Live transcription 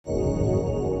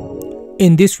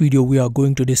In this video, we are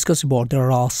going to discuss about the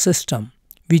RAAS system,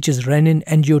 which is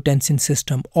Renin-Angiotensin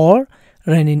system or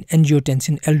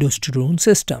Renin-Angiotensin-Aldosterone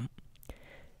system.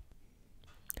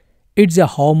 It's a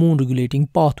hormone regulating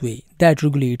pathway that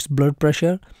regulates blood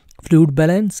pressure, fluid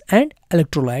balance, and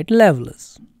electrolyte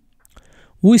levels.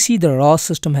 We see the RAAS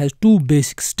system has two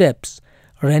basic steps: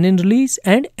 renin release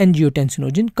and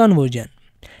angiotensinogen conversion.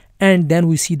 And then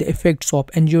we see the effects of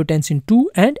angiotensin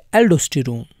 2 and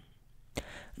aldosterone.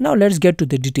 Now let's get to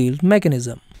the detailed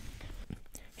mechanism.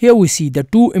 Here we see the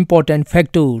two important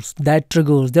factors that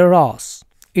triggers the RAAS.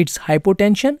 It's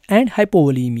hypotension and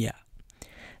hypovolemia.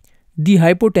 The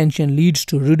hypotension leads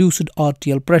to reduced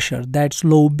arterial pressure, that's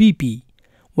low BP,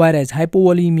 whereas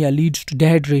hypovolemia leads to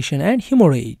dehydration and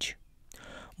hemorrhage.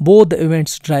 Both the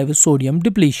events drive sodium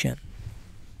depletion.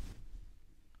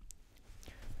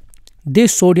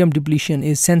 This sodium depletion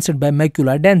is sensed by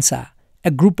macula densa, a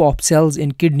group of cells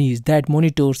in kidneys that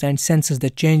monitors and senses the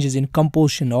changes in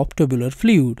composition of tubular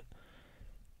fluid.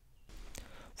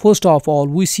 First of all,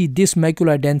 we see this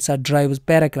macula densa drives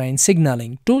paracrine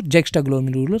signaling to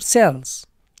juxtaglomerular cells,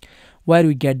 where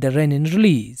we get the renin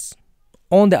release.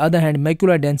 On the other hand,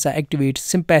 macula densa activates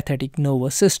sympathetic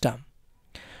nervous system,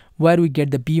 where we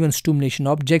get the B1 stimulation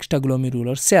of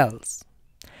juxtaglomerular cells.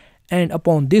 And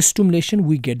upon this stimulation,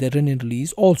 we get the renin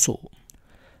release also.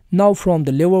 Now from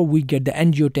the liver, we get the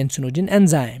angiotensinogen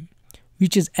enzyme,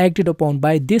 which is acted upon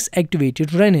by this activated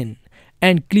renin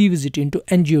and cleaves it into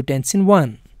angiotensin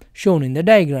 1, shown in the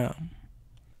diagram.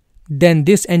 Then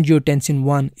this angiotensin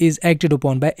 1 is acted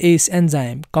upon by ACE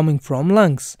enzyme coming from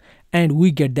lungs, and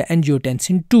we get the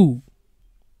angiotensin 2.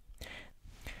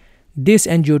 This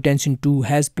angiotensin 2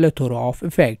 has plethora of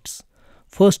effects.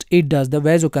 First, it does the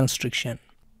vasoconstriction.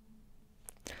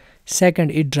 Second,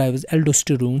 it drives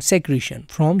aldosterone secretion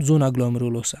from zona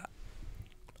glomerulosa.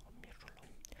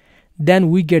 Then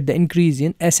we get the increase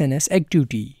in SNS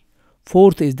activity.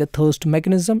 Fourth is the thirst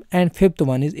mechanism, and fifth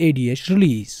one is ADH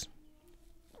release.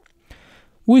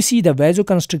 We see the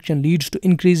vasoconstriction leads to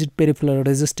increased peripheral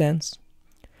resistance.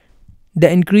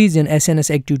 The increase in SNS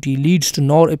activity leads to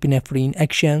norepinephrine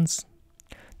actions.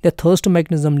 The thirst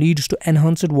mechanism leads to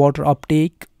enhanced water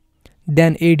uptake.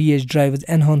 Then ADH drives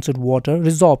enhanced water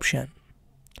resorption.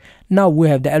 Now we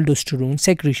have the aldosterone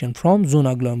secretion from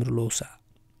zona glomerulosa.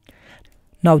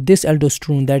 Now this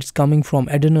aldosterone that's coming from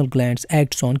adrenal glands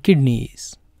acts on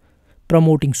kidneys,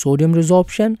 promoting sodium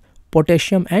resorption,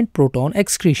 potassium and proton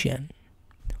excretion.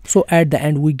 So at the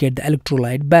end we get the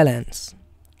electrolyte balance.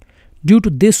 Due to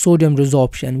this sodium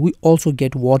resorption, we also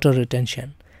get water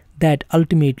retention that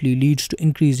ultimately leads to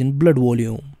increase in blood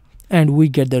volume. And we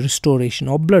get the restoration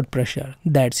of blood pressure,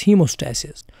 that's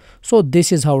homeostasis. So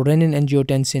this is how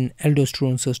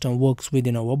Renin-Angiotensin-Aldosterone system works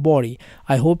within our body.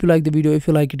 I hope you like the video. If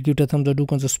you like it, give it a thumbs up. Do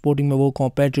consider supporting my work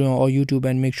on Patreon or YouTube,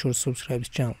 and make sure to subscribe to this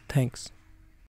channel. Thanks.